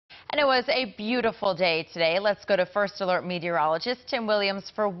And it was a beautiful day today. Let's go to First Alert meteorologist Tim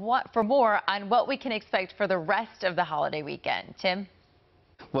Williams for more on what we can expect for the rest of the holiday weekend. Tim?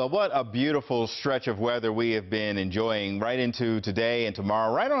 Well, what a beautiful stretch of weather we have been enjoying right into today and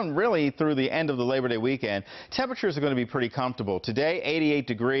tomorrow, right on really through the end of the Labor Day weekend. Temperatures are going to be pretty comfortable. Today, 88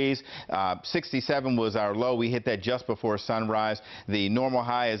 degrees, 67 was our low. We hit that just before sunrise. The normal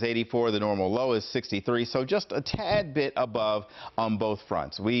high is 84, the normal low is 63, so just a tad bit above on both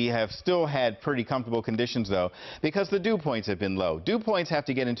fronts. We have still had pretty comfortable conditions, though, because the dew points have been low. Dew points have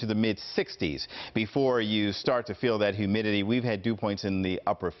to get into the mid-60s before you start to feel that humidity. We've had dew points in the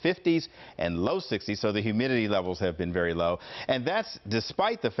upper 50s and low 60s, so the humidity levels have been very low. And that's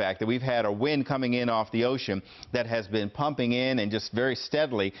despite the fact that we've had a wind coming in off the ocean that has been pumping in and just very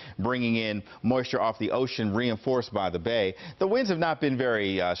steadily bringing in moisture off the ocean, reinforced by the bay. The winds have not been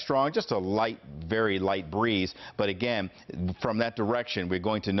very strong, just a light, very light breeze. But again, from that direction, we're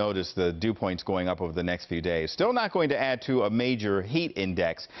going to notice the dew points going up over the next few days. Still not going to add to a major heat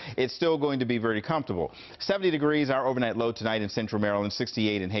index. It's still going to be very comfortable. 70 degrees, our overnight low tonight in central Maryland, 68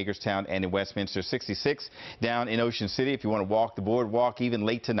 in Hagerstown and in Westminster, 66 down in Ocean City. If you want to walk the boardwalk even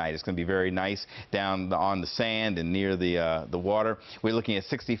late tonight, it's going to be very nice down on the sand and near the water. We're looking at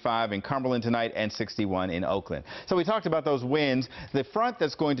 65 in Cumberland tonight and 61 in Oakland. So we talked about those winds. The front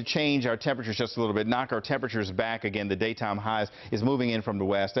that's going to change our temperatures just a little bit, knock our temperatures back again. The daytime highs is moving in from the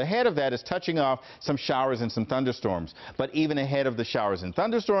west. Ahead of that is touching off some showers and some thunderstorms. But even ahead of the showers and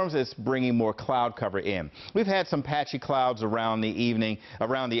thunderstorms, it's bringing more cloud cover in. We've had some patchy clouds around the evening,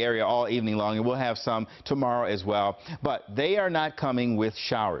 around the area all evening long, and we'll have some tomorrow as well, but they are not coming with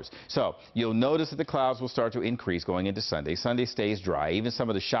showers. So you'll notice that the clouds will start to increase going into Sunday. Sunday stays dry. Even some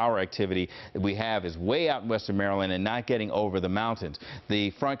of the shower activity that we have is way out in western Maryland and not getting over the mountains.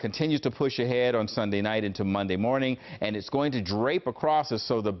 The front continues to push ahead on Sunday night into Monday morning, and it's going to drape across us,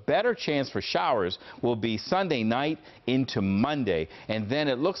 so the better chance for showers will be Sunday night into Monday, and then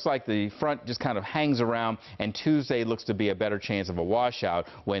it looks like the front just kind of hangs around, and Tuesday looks to be a better chance of a washout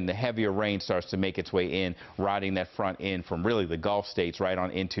when the heavier rain starts to make its way in, riding that front in from really the Gulf states right on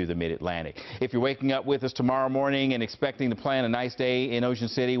into the mid-Atlantic. If you're waking up with us tomorrow morning and expecting to plan a nice day in Ocean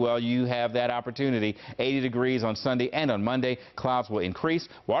City, well, you have that opportunity. 80 degrees on Sunday and on Monday. Clouds will increase.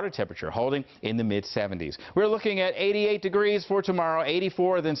 Water temperature holding in the mid-70s. We're looking at 88 degrees for tomorrow,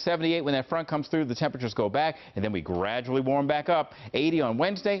 84, then 78 when that front comes through. The temperatures go back, and then we gradually warm back up. 80 on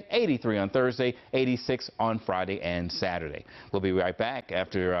Wednesday, 83 on Thursday, 86 on Friday and Saturday. We'll be right back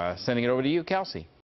after sending it over to you, Kelsey.